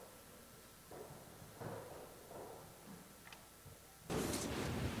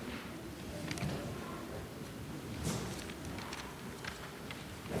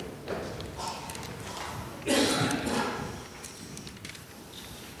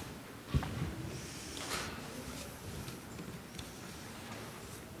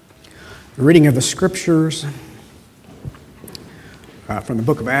The reading of the Scriptures from the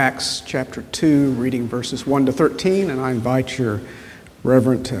book of Acts, chapter 2, reading verses 1 to 13, and I invite your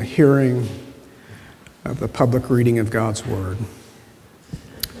reverent hearing of the public reading of God's Word.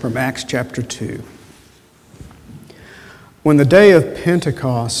 From Acts chapter 2. When the day of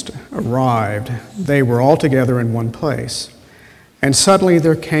Pentecost arrived, they were all together in one place, and suddenly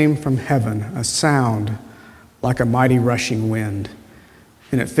there came from heaven a sound like a mighty rushing wind,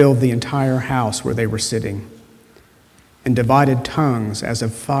 and it filled the entire house where they were sitting. And divided tongues as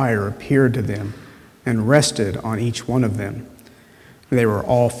of fire appeared to them and rested on each one of them. They were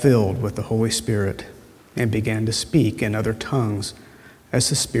all filled with the Holy Spirit and began to speak in other tongues as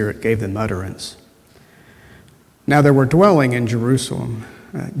the Spirit gave them utterance. Now there were dwelling in Jerusalem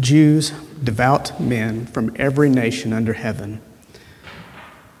Jews, devout men from every nation under heaven.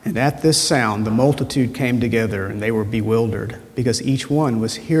 And at this sound the multitude came together, and they were bewildered, because each one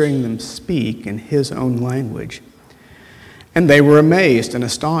was hearing them speak in his own language. And they were amazed and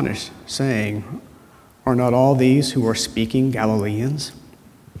astonished, saying, "Are not all these who are speaking Galileans?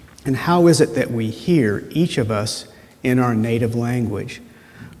 And how is it that we hear, each of us, in our native language,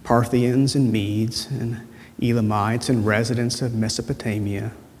 Parthians and Medes and Elamites and residents of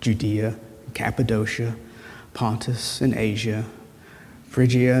Mesopotamia, Judea, Cappadocia, Pontus and Asia,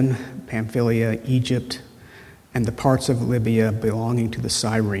 Phrygia and Pamphylia, Egypt, and the parts of Libya belonging to the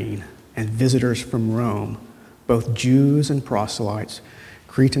Cyrene, and visitors from Rome, both Jews and proselytes,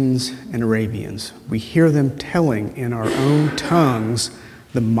 Cretans and Arabians. We hear them telling in our own tongues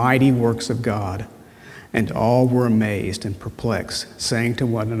the mighty works of God." And all were amazed and perplexed, saying to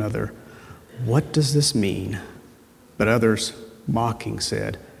one another, "What does this mean?" But others, mocking,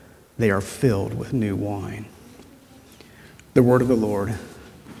 said, "They are filled with new wine." The word of the Lord.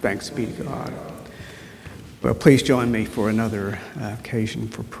 Thanks be to God. Well, please join me for another occasion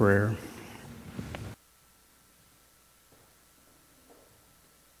for prayer.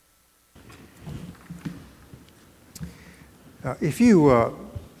 If you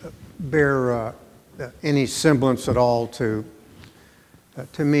bear any semblance at all to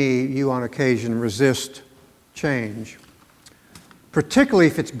me, you on occasion resist change, particularly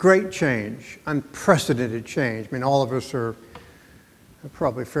if it's great change, unprecedented change. I mean, all of us are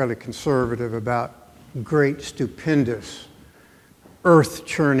probably fairly conservative about great, stupendous,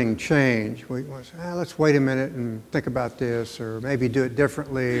 earth-churning change. We want to say, let's wait a minute and think about this, or maybe do it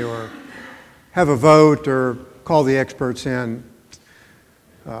differently, or have a vote, or call the experts in.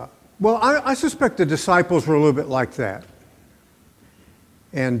 Well, I suspect the disciples were a little bit like that.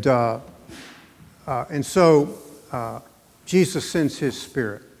 And so Jesus sends his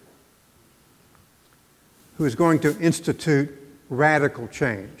Spirit, who is going to institute radical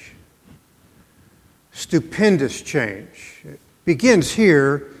change, stupendous change. It begins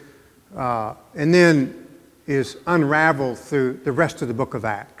here and then is unraveled through the rest of the book of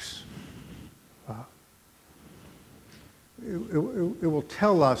Acts. It will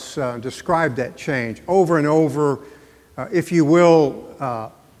tell us, describe that change over and over, if you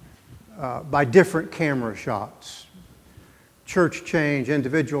will, by different camera shots. Church change,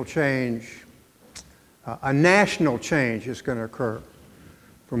 individual change, a national change is going to occur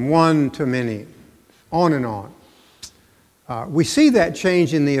from one to many, on and on. We see that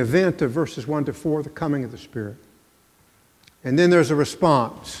change in the event of verses 1 to 4, the coming of the Spirit. And then there's a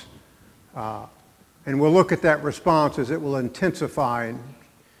response. And we'll look at that response as it will intensify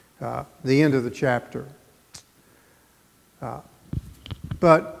the end of the chapter.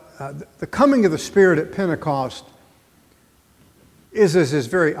 But the coming of the Spirit at Pentecost is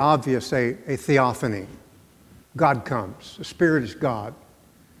very obvious, a theophany. God comes. The Spirit is God.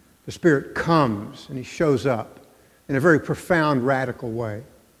 The Spirit comes and he shows up in a very profound, radical way.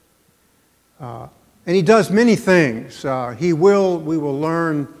 And he does many things. We will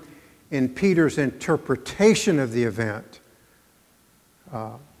learn in Peter's interpretation of the event.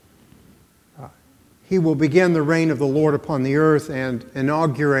 He will begin the reign of the Lord upon the earth and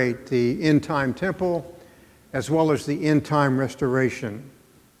inaugurate the end-time temple as well as the end-time restoration,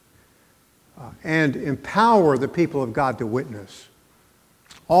 and empower the people of God to witness.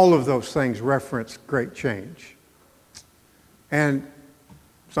 All of those things reference great change. And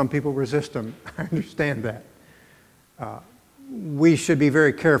some people resist them. I understand that. We should be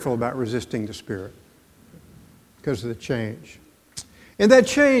very careful about resisting the Spirit because of the change. And that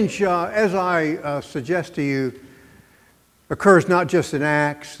change, as I suggest to you, occurs not just in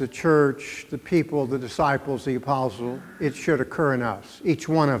Acts, the church, the people, the disciples, the apostles. It should occur in us. Each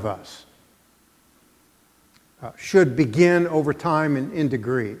one of us should begin over time and in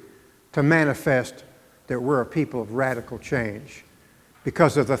degree to manifest that we're a people of radical change.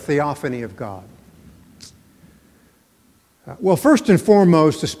 because of the theophany of God? Well, first and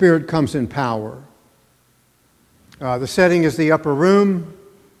foremost, the Spirit comes in power. The setting is the upper room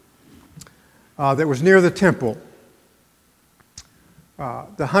that was near the temple. The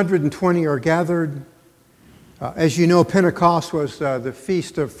 120 are gathered. As you know, Pentecost was the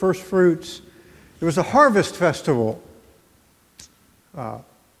Feast of First Fruits. It was a harvest festival.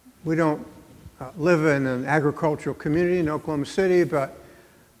 We don't live in an agricultural community in Oklahoma City, but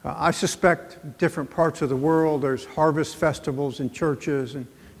I suspect different parts of the world, there's harvest festivals in churches and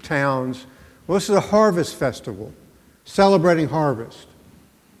towns. Well, this is a harvest festival, celebrating harvest.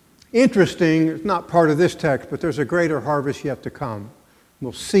 Interesting, it's not part of this text, but there's a greater harvest yet to come.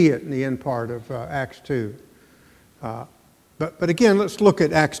 We'll see it in the end part of Acts 2. But again, let's look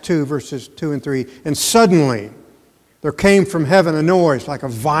at Acts 2, verses 2 and 3. And suddenly there came from heaven a noise like a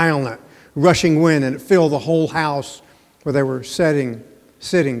violent rushing wind, and it filled the whole house where they were sitting.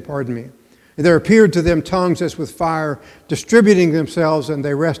 And there appeared to them tongues as with fire, distributing themselves, and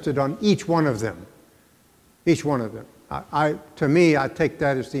they rested on each one of them. Each one of them. To me, I take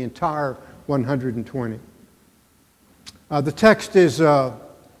that as the entire 120. The text is a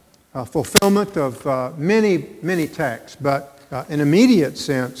fulfillment of many texts, but in immediate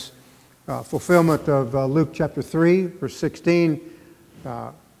sense, fulfillment of Luke chapter 3, verse 16.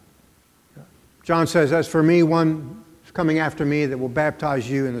 John says, "As for me, one is coming after me that will baptize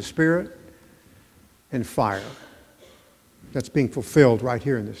you in the Spirit and fire." That's being fulfilled right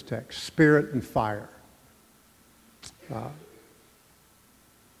here in this text. Spirit and fire.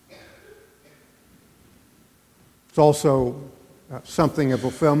 It's also something of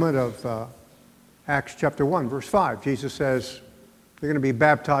fulfillment of Acts chapter 1, verse 5. Jesus says they're going to be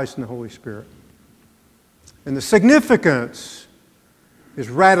baptized in the Holy Spirit. And the significance is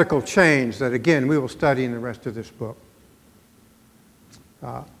radical change that, again, we will study in the rest of this book.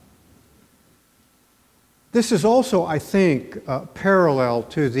 This is also, I think, parallel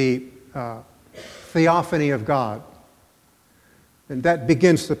to the theophany of God. And that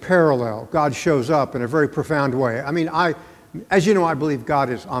begins the parallel. God shows up in a very profound way. I mean, as you know, I believe God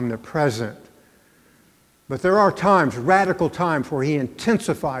is omnipresent. But there are times, radical times, where He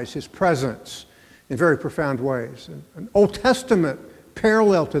intensifies His presence in very profound ways. An Old Testament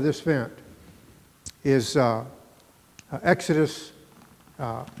parallel to this event is Exodus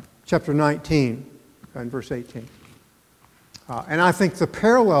chapter 19 and verse 18. And I think the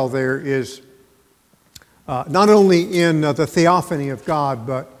parallel there is not only in the theophany of God,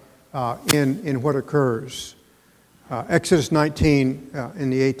 but in what occurs. Exodus 19 in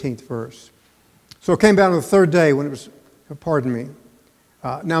the 18th verse. "So it came down on the third day when it was,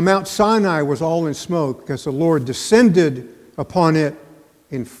 now Mount Sinai was all in smoke because the Lord descended upon it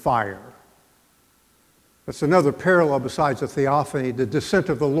in fire." That's another parallel besides the theophany, the descent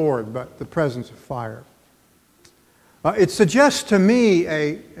of the Lord, but the presence of fire. It suggests to me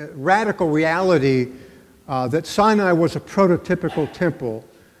a radical reality that Sinai was a prototypical temple.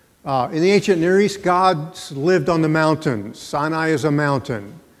 In the ancient Near East, gods lived on the mountains. Sinai is a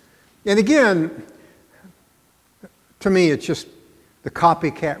mountain. And again, to me, it's just the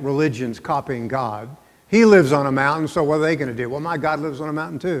copycat religions copying God. He lives on a mountain, so what are they going to do? Well, my God lives on a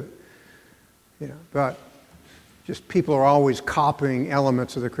mountain too. But just people are always copying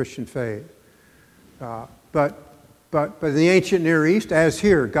elements of the Christian faith. But in the ancient Near East, as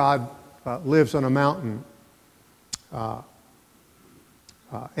here, God lives on a mountain. And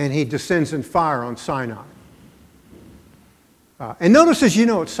He descends in fire on Sinai. And notice, as you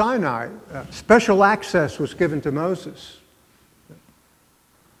know, at Sinai, special access was given to Moses.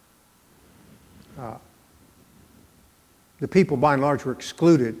 The people, by and large, were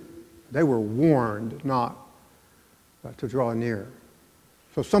excluded. They were warned not to draw near.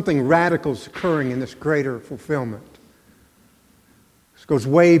 So something radical is occurring in this greater fulfillment. This goes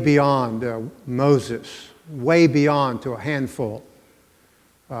way beyond Moses, way beyond to a handful.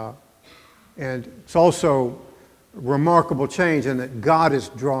 And it's also a remarkable change in that God is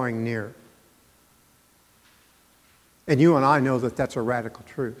drawing near. And you and I know that that's a radical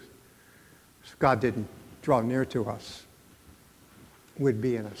truth. If God didn't draw near to us, we'd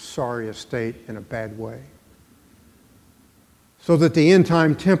be in a sorry estate in a bad way. So that the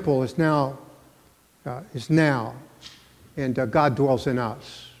end-time temple is now, and God dwells in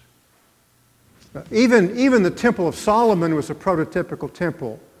us. Even the Temple of Solomon was a prototypical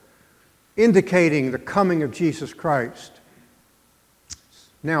temple, indicating the coming of Jesus Christ.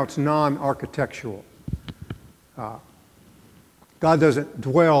 Now it's non-architectural. God doesn't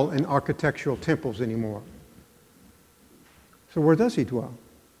dwell in architectural temples anymore. So where does He dwell?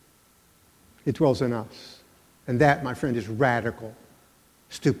 He dwells in us. And that, my friend, is radical.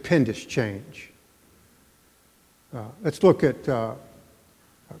 stupendous change. Let's look at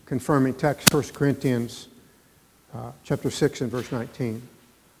confirming text, 1 Corinthians chapter 6 and verse 19.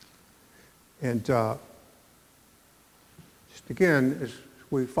 And just again, as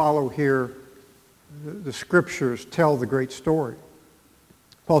we follow here, the scriptures tell the great story.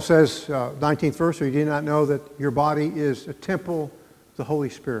 Paul says, 19th verse, "Or you do not know that your body is a temple of the Holy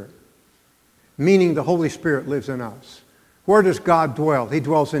Spirit," meaning the Holy Spirit lives in us. Where does God dwell? He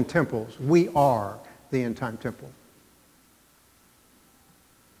dwells in temples. We are the end-time temple.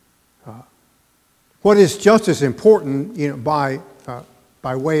 What is just as important,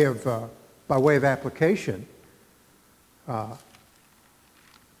 by way of application,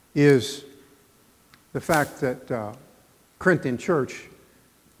 is the fact that Corinthian church,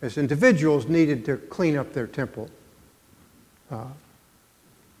 as individuals, needed to clean up their temple.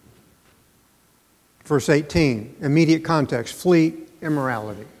 Verse 18, immediate context: flee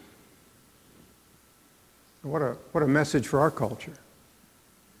immorality. What a message for our culture.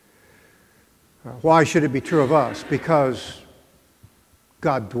 Why should it be true of us? Because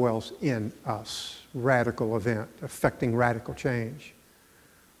God dwells in us. Radical event, affecting radical change.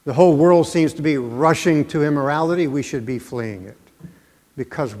 The whole world seems to be rushing to immorality. We should be fleeing it,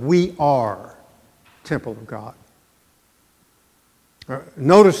 because we are temple of God.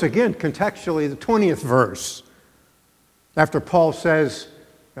 Notice again, contextually, the 20th verse. After Paul says,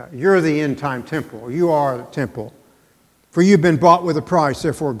 you're the end-time temple. You are the temple. For you've been bought with a price,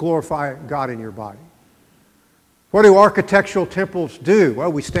 therefore glorify God in your body. What do architectural temples do?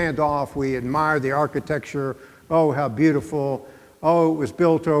 Well, we stand off, we admire the architecture. Oh, how beautiful. Oh, it was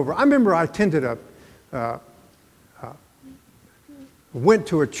built over. I remember I went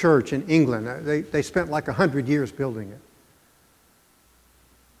to a church in England. They spent like 100 years building it.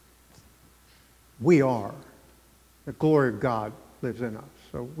 We are. The glory of God lives in us.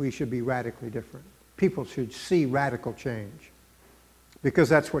 So we should be radically different. People should see radical change, because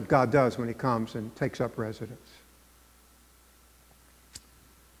that's what God does when He comes and takes up residence.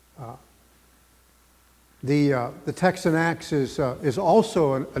 The text in Acts is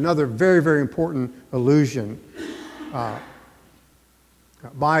also another very, very important allusion.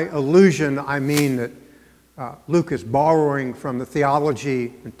 By allusion, I mean that Luke is borrowing from the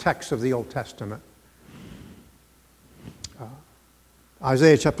theology and texts of the Old Testament.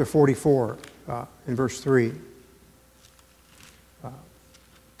 Isaiah chapter 44 in verse 3.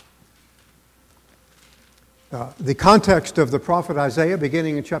 The context of the prophet Isaiah,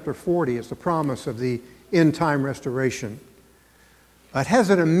 beginning in chapter 40, is the promise of the end-time restoration. It has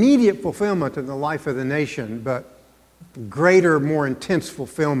an immediate fulfillment in the life of the nation, but greater, more intense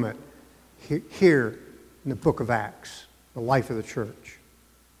fulfillment here in the book of Acts, the life of the church.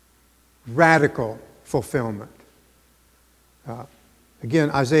 Radical fulfillment.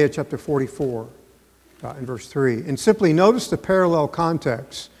 Again, Isaiah chapter 44 in verse 3. And simply notice the parallel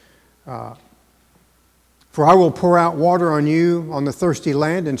context. For I will pour out water on you on the thirsty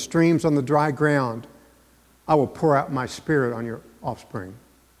land, and streams on the dry ground. I will pour out my spirit on your offspring.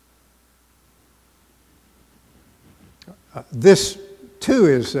 This too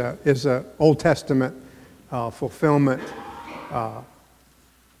is a Old Testament fulfillment.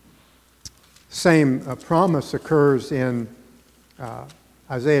 Same promise occurs in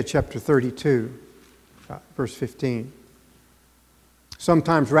Isaiah chapter 32, verse 15.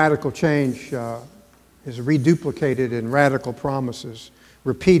 Sometimes radical change is reduplicated in radical promises,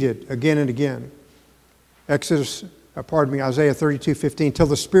 repeated again and again. Isaiah 32:15, till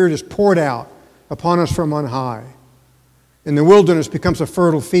the Spirit is poured out upon us from on high. And the wilderness becomes a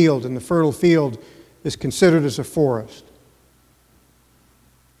fertile field, and the fertile field is considered as a forest.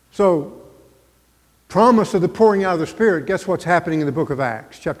 So, promise of the pouring out of the Spirit, guess what's happening in the book of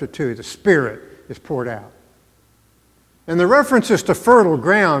Acts, chapter 2? The Spirit is poured out. And the references to fertile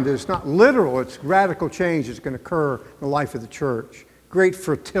ground is not literal, it's radical change that's going to occur in the life of the church. Great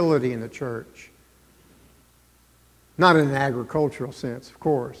fertility in the church. Not in an agricultural sense, of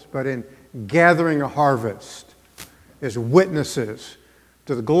course, but in gathering a harvest as witnesses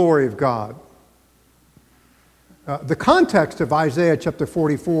to the glory of God. The context of Isaiah chapter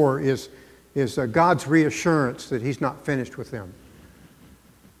 44 is God's reassurance that He's not finished with them.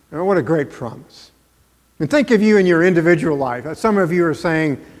 And what a great promise. And think of you in your individual life. Some of you are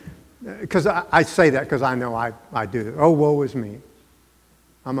saying, because I say that because I know I do it. Oh, woe is me.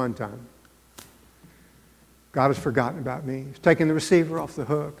 I'm undone. God has forgotten about me. He's taken the receiver off the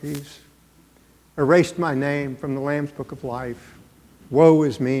hook. He's erased my name from the Lamb's Book of Life. Woe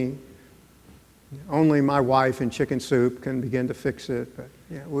is me. Only my wife in chicken soup can begin to fix it. But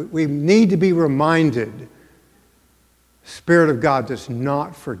we need to be reminded The Spirit of God does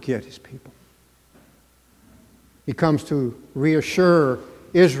not forget His people. He comes to reassure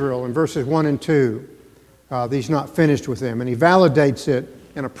Israel in verses 1 and 2 that He's not finished with them. And He validates it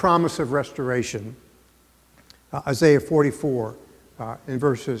in a promise of restoration. Isaiah 44 in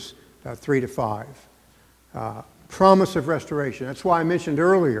verses 3 to 5. Promise of restoration. That's why I mentioned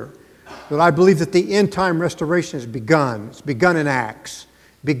earlier that I believe that the end-time restoration has begun. It's begun in Acts.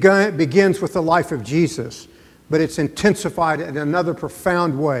 It begins with the life of Jesus, but it's intensified in another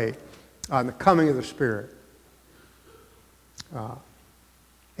profound way in the coming of the Spirit.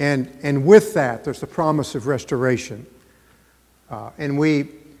 And with that, there's the promise of restoration.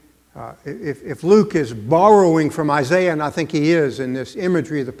 If Luke is borrowing from Isaiah, and I think he is in this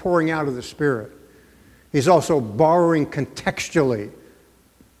imagery of the pouring out of the Spirit, he's also borrowing contextually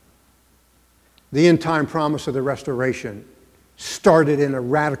the end-time promise of the restoration, started in a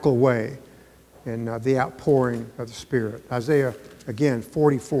radical way in the outpouring of the Spirit. Isaiah, again,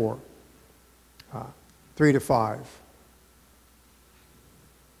 44, 3 to 5.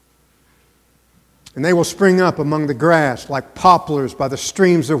 And they will spring up among the grass like poplars by the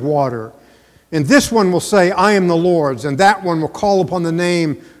streams of water. And this one will say, I am the Lord's. And that one will call upon the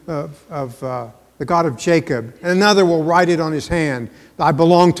name of the God of Jacob. And another will write it on his hand, I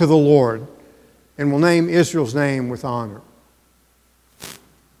belong to the Lord. And will name Israel's name with honor.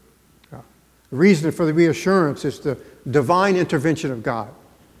 The reason for the reassurance is the divine intervention of God.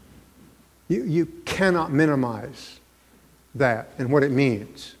 You cannot minimize that and what it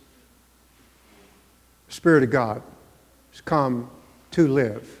means. The Spirit of God has come to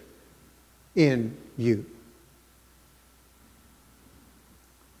live in you.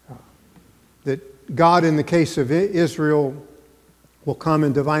 That God, in the case of Israel, will come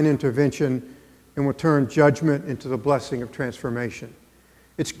in divine intervention and will turn judgment into the blessing of transformation.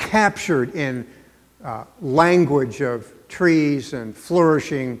 It's captured in language of trees and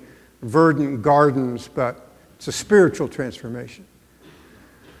flourishing, verdant gardens, but it's a spiritual transformation.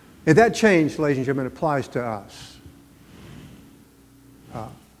 And that change, ladies and gentlemen, applies to us.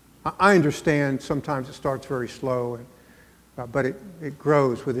 I understand sometimes it starts very slow, but it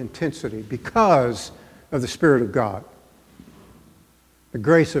grows with intensity because of the Spirit of God, the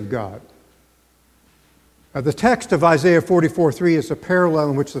grace of God. The text of Isaiah 44:3 is a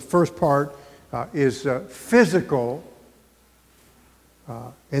parallel in which the first part is physical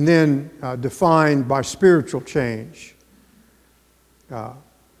and then defined by spiritual change. I'll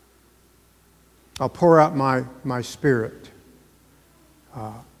pour out my Spirit,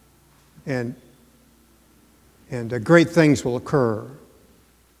 and great things will occur.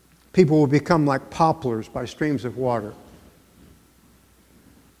 People will become like poplars by streams of water.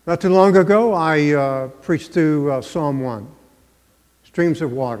 Not too long ago, I preached through Psalm 1. Streams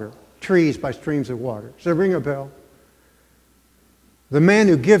of water, trees by streams of water. Does that ring a bell? The man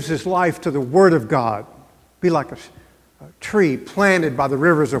who gives his life to the Word of God be like a tree planted by the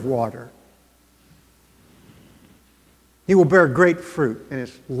rivers of water. He will bear great fruit, and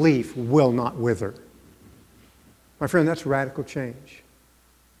its leaf will not wither. My friend, that's radical change.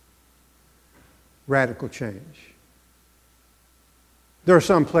 Radical change. There are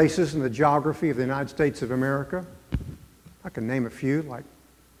some places in the geography of the United States of America, I can name a few, like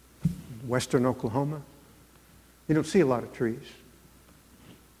western Oklahoma. You don't see a lot of trees.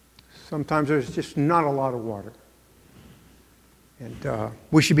 Sometimes there's just not a lot of water. And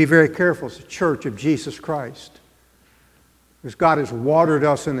we should be very careful as a church of Jesus Christ, because God has watered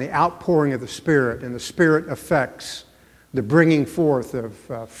us in the outpouring of the Spirit, and the Spirit affects the bringing forth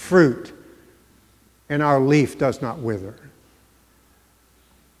of fruit, and our leaf does not wither.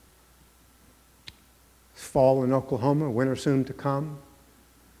 Fall in Oklahoma, winter soon to come.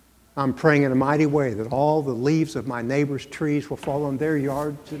 I'm praying in a mighty way that all the leaves of my neighbor's trees will fall on their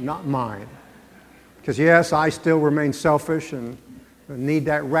yards and not mine. Because yes, I still remain selfish and need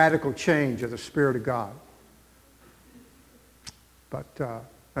that radical change of the Spirit of God. But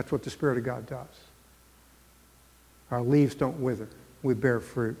that's what the Spirit of God does. Our leaves don't wither. We bear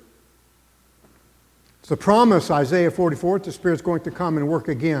fruit. It's the promise, Isaiah 44, that the Spirit's going to come and work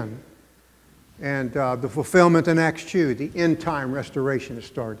again. And the fulfillment in Acts 2, the end-time restoration has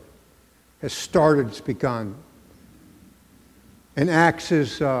started. It's begun. And Acts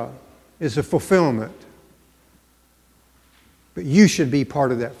is a fulfillment. But you should be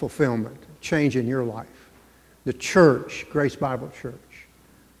part of that fulfillment, change in your life. The church, Grace Bible Church,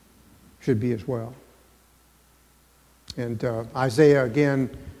 should be as well. And Isaiah,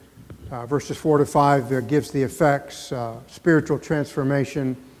 again, verses 4 to 5, gives the effects, spiritual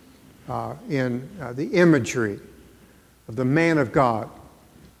transformation, in the imagery of the man of God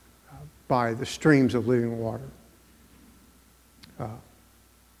by the streams of living water.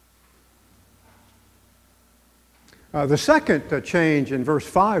 The second change in verse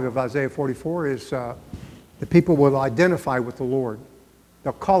 5 of Isaiah 44 is the people will identify with the Lord.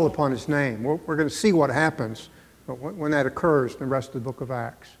 They'll call upon His name. We're going to see what happens when that occurs in the rest of the book of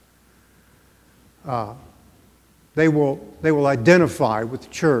Acts. They will identify with the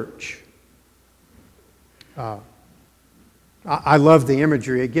church. I love the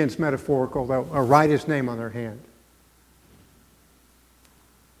imagery. Again, it's metaphorical. They'll write His name on their hand.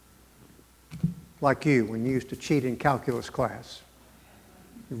 Like you, when you used to cheat in calculus class.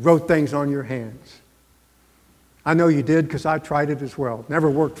 You wrote things on your hands. I know you did because I tried it as well. Never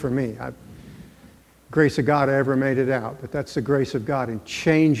worked for me. Grace of God, I ever made it out. But that's the grace of God in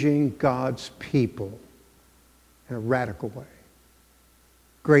changing God's people in a radical way.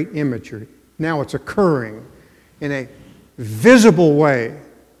 Great imagery. Now it's occurring in a visible way.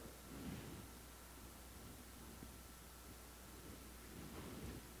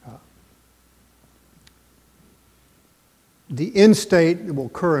 The end state that will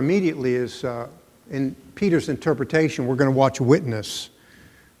occur immediately is, in Peter's interpretation, we're going to watch witness.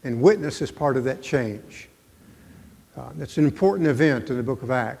 And witness is part of that change. It's an important event in the book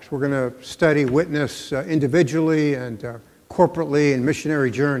of Acts. We're going to study witness individually and corporately in missionary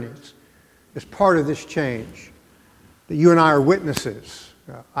journeys. It's part of this change. That you and I are witnesses.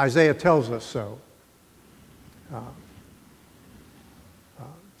 Isaiah tells us so.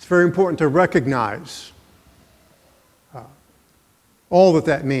 It's very important to recognize all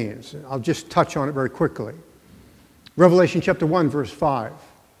that means. I'll just touch on it very quickly. Revelation chapter 1, verse 5.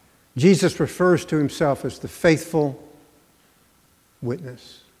 Jesus refers to Himself as the faithful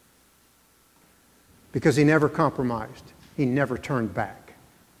witness because He never compromised. He never turned back.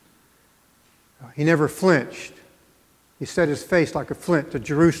 He never flinched. He set His face like a flint to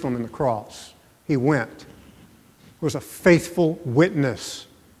Jerusalem and the cross. He went. He was a faithful witness.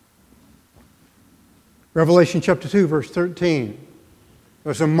 Revelation chapter 2, verse 13.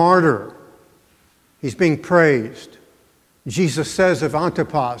 There's a martyr. He's being praised. Jesus says of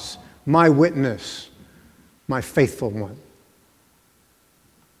Antipas, my witness, my faithful one.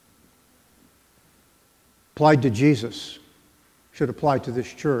 Applied to Jesus, should apply to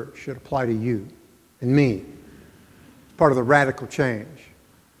this church, should apply to you and me. It's part of the radical change.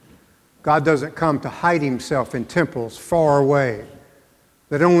 God doesn't come to hide Himself in temples far away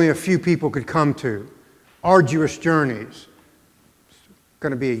that only a few people could come to. Arduous journeys.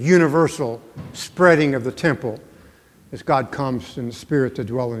 Going to be a universal spreading of the temple as God comes in the Spirit to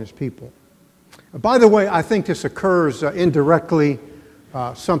dwell in His people. By the way, I think this occurs indirectly,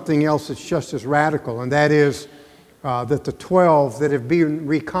 something else that's just as radical, and that is that the 12 that have been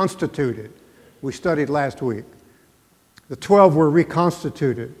reconstituted, we studied last week, the 12 were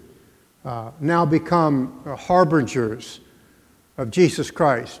reconstituted, now become harbingers of Jesus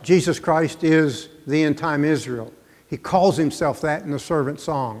Christ. Jesus Christ is the end-time Israel. He calls Himself that in the servant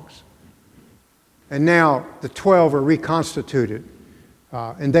songs. And now the 12 are reconstituted,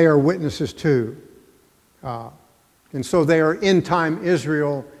 and they are witnesses too. And so they are end-time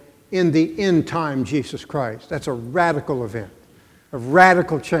Israel in the end-time Jesus Christ. That's a radical event, a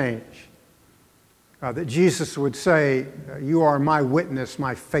radical change. That Jesus would say, you are my witness,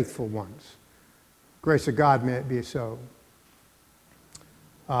 my faithful ones. Grace of God, may it be so.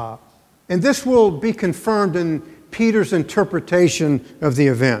 And this will be confirmed in Peter's interpretation of the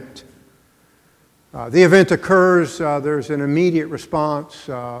event. The event occurs, there's an immediate response,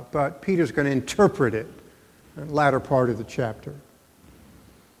 but Peter's going to interpret it in the latter part of the chapter.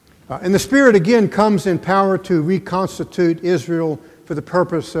 And the Spirit again comes in power to reconstitute Israel for the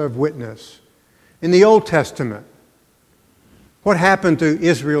purpose of witness. In the Old Testament, what happened to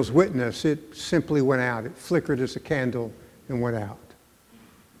Israel's witness? It simply went out. It flickered as a candle and went out.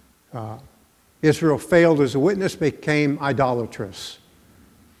 Israel failed as a witness, became idolatrous.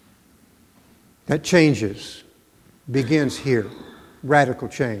 That changes, begins here, radical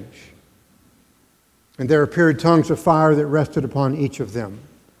change. And there appeared tongues of fire that rested upon each of them.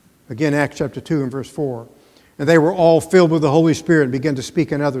 Again, Acts chapter 2 and verse 4. And they were all filled with the Holy Spirit and began to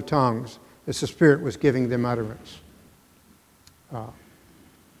speak in other tongues as the Spirit was giving them utterance.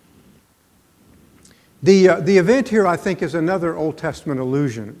 The event here, I think, is another Old Testament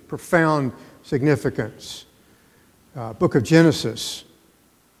allusion, profound significance. Book of Genesis,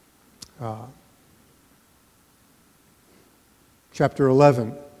 chapter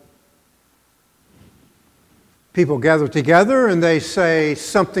 11. People gather together and they say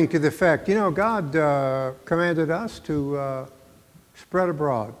something to the effect, you know, God commanded us to spread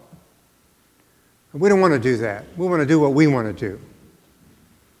abroad. We don't want to do that. We want to do what we want to do.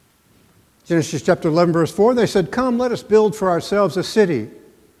 Genesis chapter 11, verse 4, they said, "Come, let us build for ourselves a city,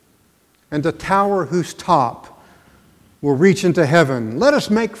 and a tower whose top will reach into heaven. Let us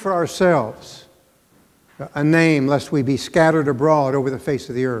make for ourselves a name, lest we be scattered abroad over the face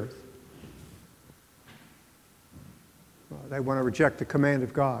of the earth." Well, they want to reject the command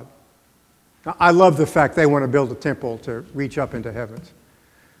of God. Now, I love the fact they want to build a temple to reach up into heavens.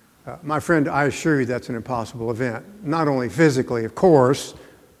 My friend, I assure you that's an impossible event. Not only physically, of course,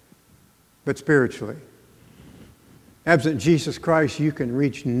 but spiritually. Absent Jesus Christ, you can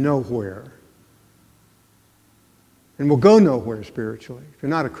reach nowhere. And will go nowhere spiritually. If you're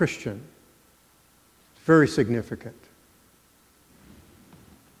not a Christian, it's very significant.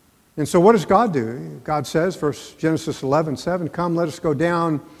 And so what does God do? God says, Genesis 11:7, "Come, let us go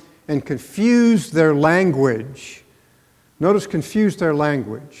down and confuse their language." Notice, confuse their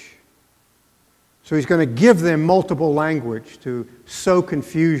language. So he's going to give them multiple language to sow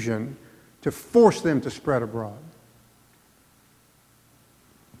confusion, to force them to spread abroad.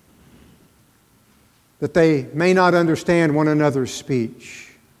 That they may not understand one another's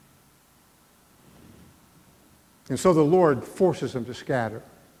speech. And so the Lord forces them to scatter.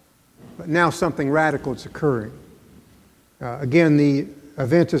 But now something radical is occurring. Again, the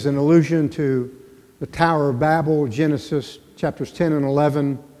event is an allusion to the Tower of Babel, Genesis chapters 10 and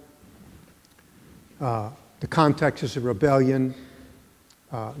 11. The context is a rebellion.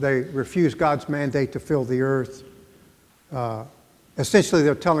 They refuse God's mandate to fill the earth. Essentially,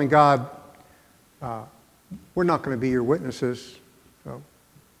 they're telling God, we're not going to be your witnesses. So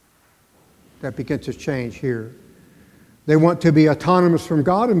that begins to change here. They want to be autonomous from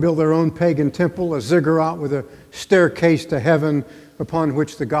God and build their own pagan temple, a ziggurat with a staircase to heaven upon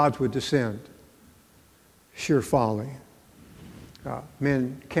which the gods would descend. Sheer folly.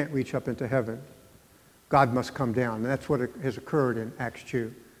 Men can't reach up into heaven. God must come down. And that's what has occurred in Acts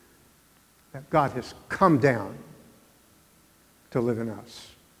 2. That God has come down to live in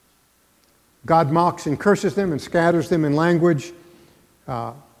us. God mocks and curses them and scatters them in language.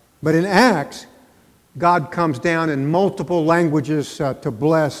 But in Acts, God comes down in multiple languages to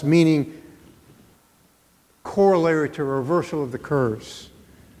bless, meaning corollary to reversal of the curse.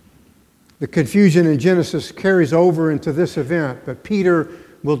 The confusion in Genesis carries over into this event, but Peter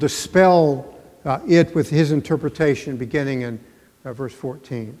will dispel it with his interpretation beginning in verse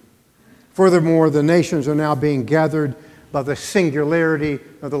 14. Furthermore, the nations are now being gathered by the singularity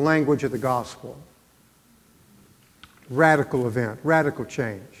of the language of the gospel. Radical event, radical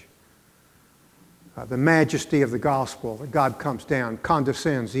change. The majesty of the gospel, that God comes down,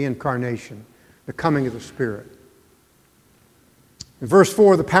 condescends, the incarnation, the coming of the Spirit. In verse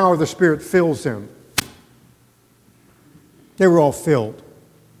 4, the power of the Spirit fills them. They were all filled.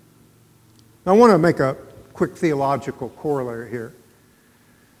 Now, I want to make a quick theological corollary here.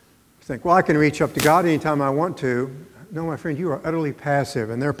 You think, well, I can reach up to God anytime I want to. No, my friend, you are utterly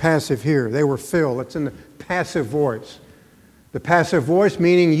passive, and they're passive here. They were filled. It's in the passive voice. The passive voice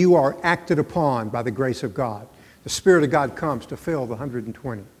meaning you are acted upon by the grace of God. The Spirit of God comes to fill the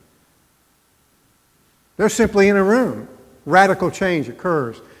 120. They're simply in a room. Radical change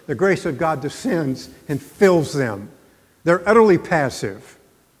occurs. The grace of God descends and fills them. They're utterly passive.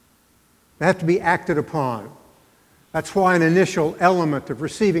 They have to be acted upon. That's why an initial element of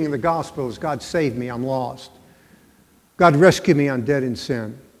receiving the gospel is God save me, I'm lost. God rescue me, I'm dead in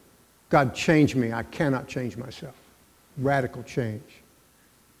sin. God change me, I cannot change myself. Radical change.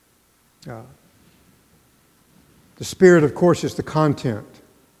 The Spirit, of course, is the content.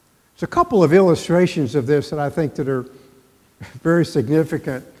 There's a couple of illustrations of this that I think that are very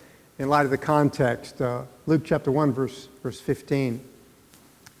significant in light of the context. Luke chapter 1, verse 15.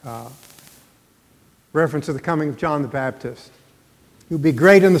 Reference to the coming of John the Baptist. He will be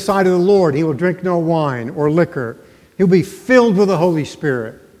great in the sight of the Lord. He will drink no wine or liquor. He'll be filled with the Holy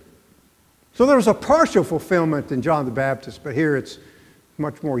Spirit. So there was a partial fulfillment in John the Baptist, but here it's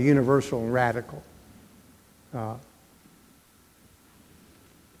much more universal and radical.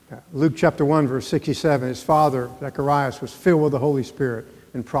 Luke chapter 1, verse 67, his father, Zacharias, was filled with the Holy Spirit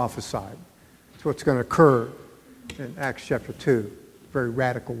and prophesied. That's what's going to occur in Acts chapter 2, very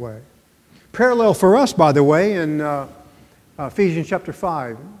radical way. Parallel for us, by the way, in Ephesians chapter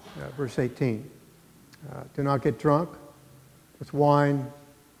 5, verse 18. Do not get drunk with wine.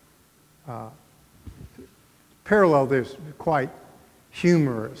 Parallel, there's quite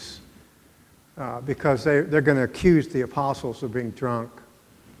humorous because they're going to accuse the apostles of being drunk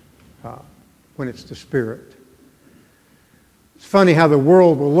when it's the Spirit. It's funny how the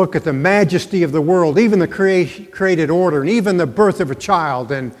world will look at the majesty of the world, even the created order, and even the birth of a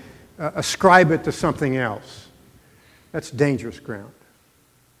child, and ascribe it to something else. That's dangerous ground.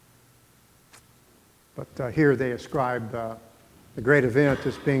 But here they ascribe the great event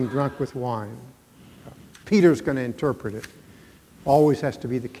as being drunk with wine. Peter's going to interpret it. Always has to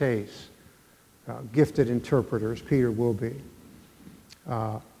be the case. Gifted interpreters, Peter will be.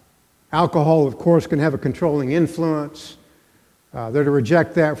 Alcohol, of course, can have a controlling influence. They're to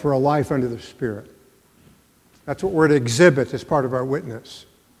reject that for a life under the Spirit. That's what we're to exhibit as part of our witness.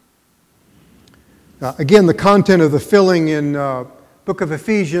 Again, the content of the filling in book of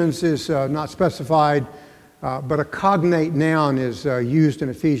Ephesians is not specified, but a cognate noun is used in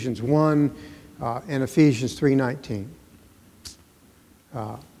Ephesians 1 and Ephesians 3:19.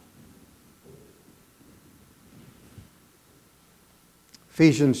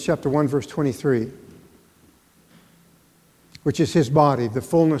 Ephesians chapter 1, verse 23, which is his body, the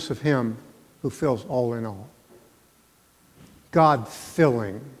fullness of him who fills all in all. God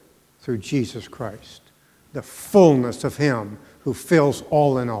filling through Jesus Christ, the fullness of him who fills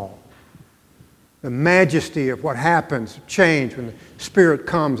all in all. The majesty of what happens, change when the Spirit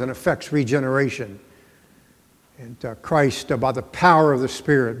comes and affects regeneration. And Christ, by the power of the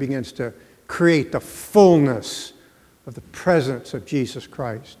Spirit, begins to create the fullness of the presence of Jesus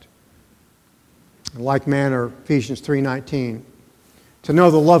Christ. In like manner, Ephesians 3:19, to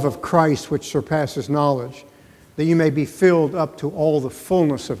know the love of Christ which surpasses knowledge, that you may be filled up to all the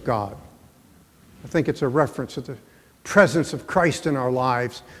fullness of God. I think it's a reference to the presence of Christ in our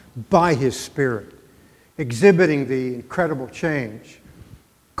lives by His Spirit, exhibiting the incredible change,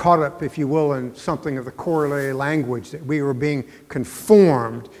 caught up, if you will, in something of the corollary language, that we were being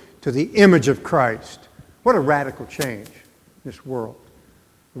conformed to the image of Christ. What a radical change in this world.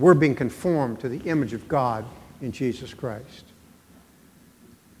 We're being conformed to the image of God in Jesus Christ.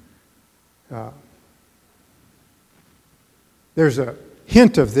 There's a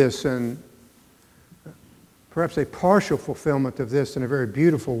hint of this and perhaps a partial fulfillment of this in a very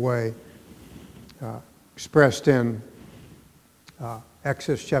beautiful way expressed in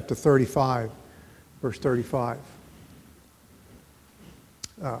Exodus chapter 35, verse 35.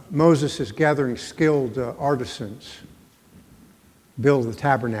 Moses is gathering skilled artisans to build the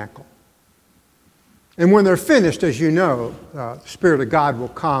tabernacle. And when they're finished, as you know, the Spirit of God will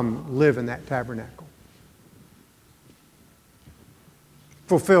come live in that tabernacle.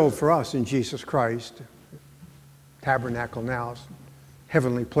 Fulfilled for us in Jesus Christ. Tabernacle now is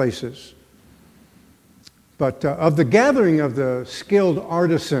heavenly places. But of the gathering of the skilled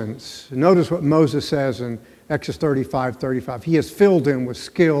artisans, notice what Moses says in Exodus 35:35. He has filled them with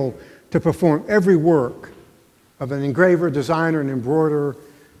skill to perform every work of an engraver, designer, and embroiderer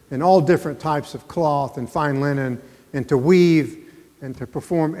in all different types of cloth and fine linen, and to weave and to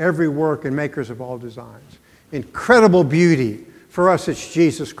perform every work and makers of all designs. Incredible beauty. For us, it's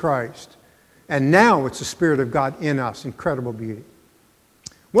Jesus Christ. And now it's the Spirit of God in us. Incredible beauty.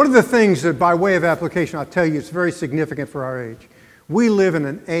 One of the things that, by way of application, I'll tell you, it's very significant for our age. We live in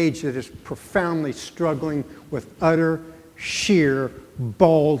an age that is profoundly struggling with utter, sheer,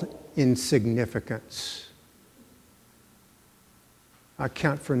 bald insignificance. I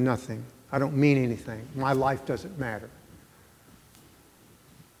count for nothing. I don't mean anything. My life doesn't matter.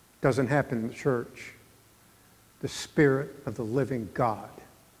 Doesn't happen in the church. The Spirit of the living God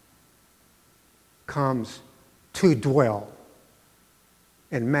comes to dwell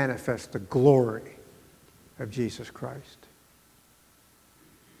and manifest the glory of Jesus Christ.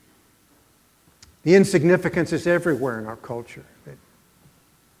 The insignificance is everywhere in our culture.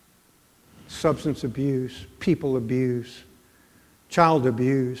 Substance abuse, people abuse, child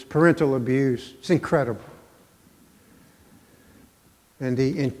abuse, parental abuse. It's incredible. And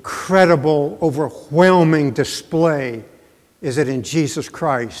the incredible, overwhelming display is that in Jesus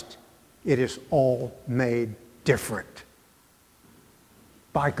Christ, it is all made different.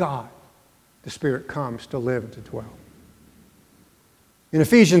 By God, the Spirit comes to live and to dwell. In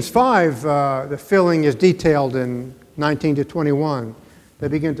Ephesians 5, the filling is detailed in 19 to 21. They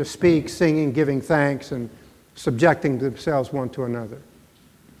begin to speak, singing, giving thanks, and subjecting themselves one to another.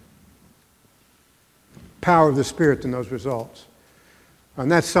 Power of the Spirit in those results.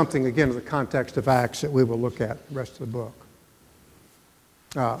 And that's something, again, in the context of Acts that we will look at the rest of the book.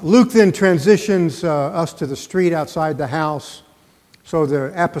 Luke then transitions us to the street outside the house. So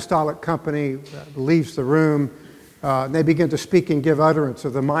the apostolic company leaves the room. And they begin to speak and give utterance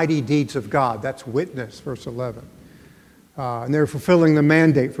of the mighty deeds of God. That's witness, verse 11. And they're fulfilling the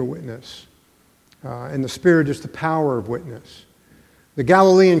mandate for witness. And the Spirit is the power of witness. The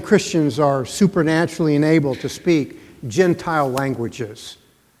Galilean Christians are supernaturally enabled to speak Gentile languages.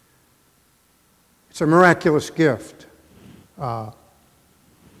 It's a miraculous gift. And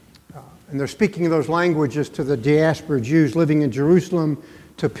they're speaking those languages to the diaspora Jews living in Jerusalem,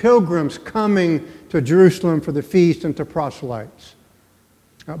 to pilgrims coming to Jerusalem for the feast and to proselytes.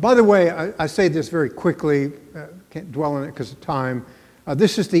 By the way, I say this very quickly, can't dwell on it because of time.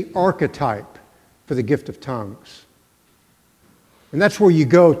 This is the archetype for the gift of tongues. And that's where you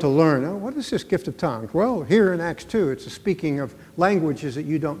go to learn, oh, what is this gift of tongues? Well, here in Acts 2, it's a speaking of languages that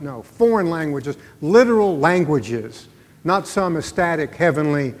you don't know. Foreign languages, literal languages, not some ecstatic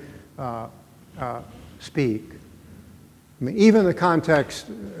heavenly speak. I mean, even the context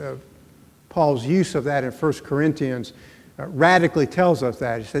of Paul's use of that in 1 Corinthians radically tells us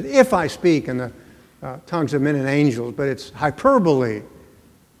that. He said, if I speak in the tongues of men and angels, but it's hyperbole.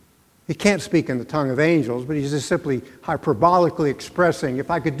 He can't speak in the tongue of angels, but he's just simply hyperbolically expressing,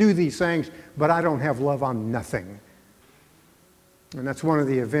 if I could do these things, but I don't have love, I'm nothing. And that's one of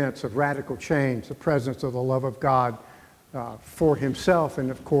the events of radical change, the presence of the love of God for himself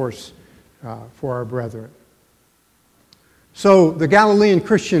and, of course, for our brethren. So the Galilean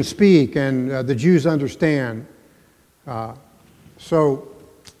Christians speak and the Jews understand.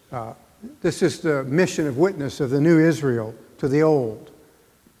 This is the mission of witness of the new Israel to the old,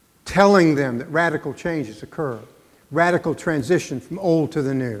 telling them that radical changes occur, radical transition from old to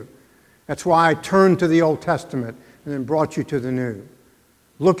the new. That's why I turned to the Old Testament and then brought you to the new.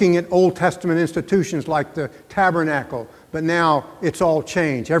 Looking at Old Testament institutions like the tabernacle, but now it's all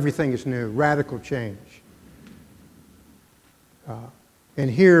change. Everything is new, radical change. And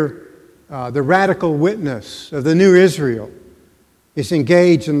here, the radical witness of the new Israel is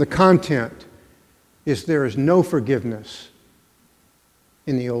engaged in the content is there is no forgiveness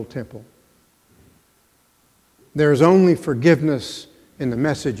in the old temple. There is only forgiveness in the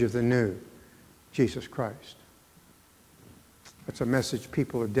message of the new, Jesus Christ. That's a message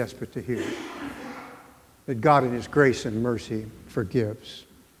people are desperate to hear. That God in His grace and mercy forgives.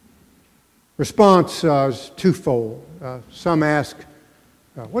 Response is twofold. Some ask,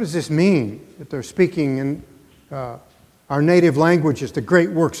 what does this mean? That they're speaking in our native languages, the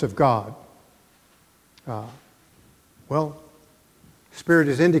great works of God. Well, Spirit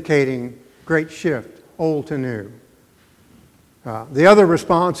is indicating great shift, old to new. The other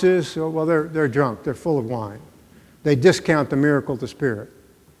response is, well, they're drunk, they're full of wine. They discount the miracle of the Spirit.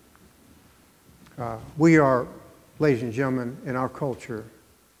 We are, ladies and gentlemen, in our culture,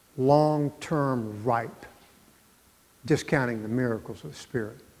 long-term ripe, discounting the miracles of the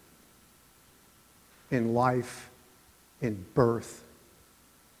Spirit in life, in birth,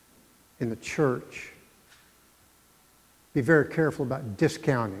 in the church. Be very careful about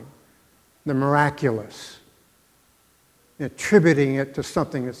discounting the miraculous and attributing it to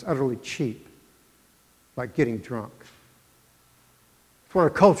something that's utterly cheap, like getting drunk. It's what our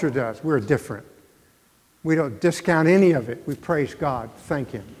culture does. We're different. We don't discount any of it. We praise God,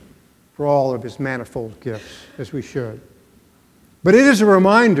 thank Him for all of His manifold gifts, as we should. But it is a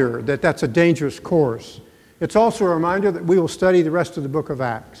reminder that that's a dangerous course. It's also a reminder that we will study the rest of the book of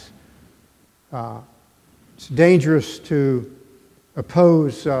Acts. It's dangerous to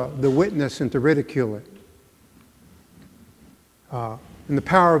oppose the witness and to ridicule it. And the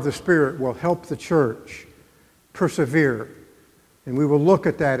power of the Spirit will help the church persevere. And we will look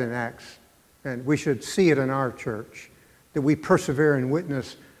at that in Acts. And we should see it in our church, that we persevere and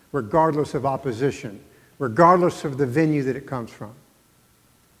witness regardless of opposition, regardless of the venue that it comes from.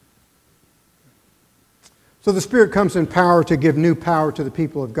 So the Spirit comes in power to give new power to the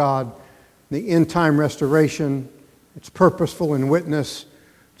people of God, the end-time restoration. It's purposeful in witness.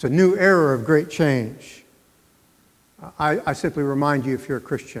 It's a new era of great change. I simply remind you, if you're a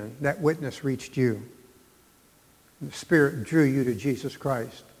Christian, that witness reached you. And the Spirit drew you to Jesus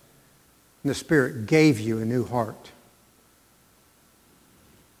Christ. And the Spirit gave you a new heart.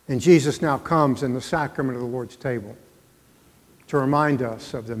 And Jesus now comes in the sacrament of the Lord's table to remind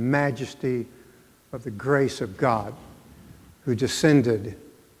us of the majesty of the grace of God who descended,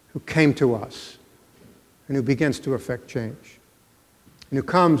 who came to us, and who begins to effect change. And who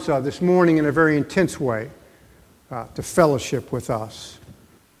comes this morning in a very intense way to fellowship with us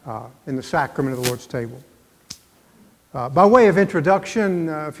in the sacrament of the Lord's table. By way of introduction,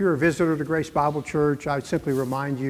 if you're a visitor to Grace Bible Church, I simply remind you